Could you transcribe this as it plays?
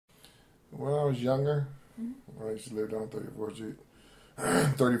When I was younger, I used to live down 34th Street.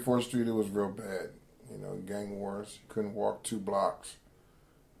 34th Street, it was real bad. You know, gang wars. You couldn't walk 2 blocks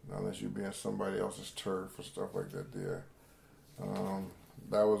unless you be in somebody else's turf or stuff like that there.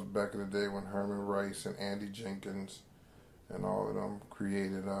 That was back in the day when Herman Rice and Andy Jenkins and all of them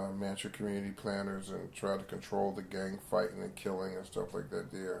created Mantua Community Planners and tried to control the gang fighting and killing and stuff like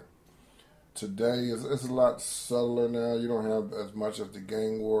that there. Today, it's a lot subtler now. You don't have as much of the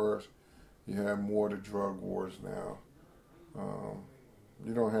gang wars. You have more of the drug wars now.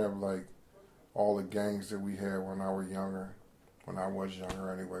 You don't have, like, all the gangs that we had when I was younger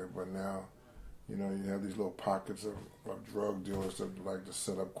anyway, but now, you know, you have these little pockets of drug dealers that like to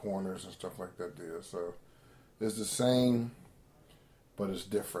set up corners and stuff like that there. So it's the same, but it's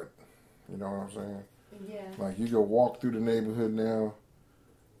different. You know what I'm saying? Yeah. Like, you go walk through the neighborhood now,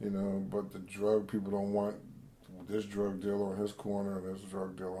 you know, but the drug people don't want this drug dealer on his corner and this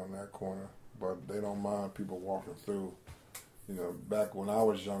drug dealer on that corner. But they don't mind people walking through. You know, back when I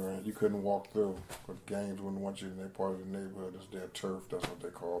was younger, you couldn't walk through. But gangs wouldn't want you in their part of the neighborhood. It's their turf. That's what they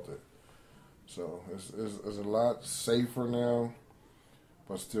called it. So it's a lot safer now,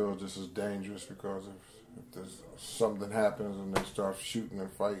 but still just as dangerous because if there's something happens and they start shooting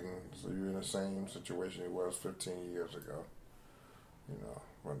and fighting, so you're in the same situation you was 15 years ago. You know,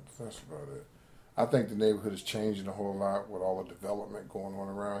 but that's about it. I think the neighborhood is changing a whole lot with all the development going on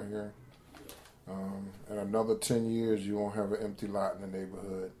around here. In another 10 years, you won't have an empty lot in the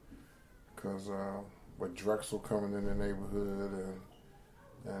neighborhood because with Drexel coming in the neighborhood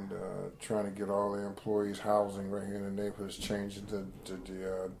and trying to get all the employees housing right here in the neighborhood is changing the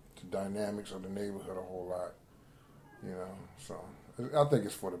dynamics of the neighborhood a whole lot. You know, so I think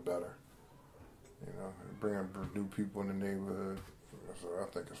it's for the better. You know, bringing new people in the neighborhood, so I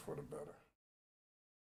think it's for the better.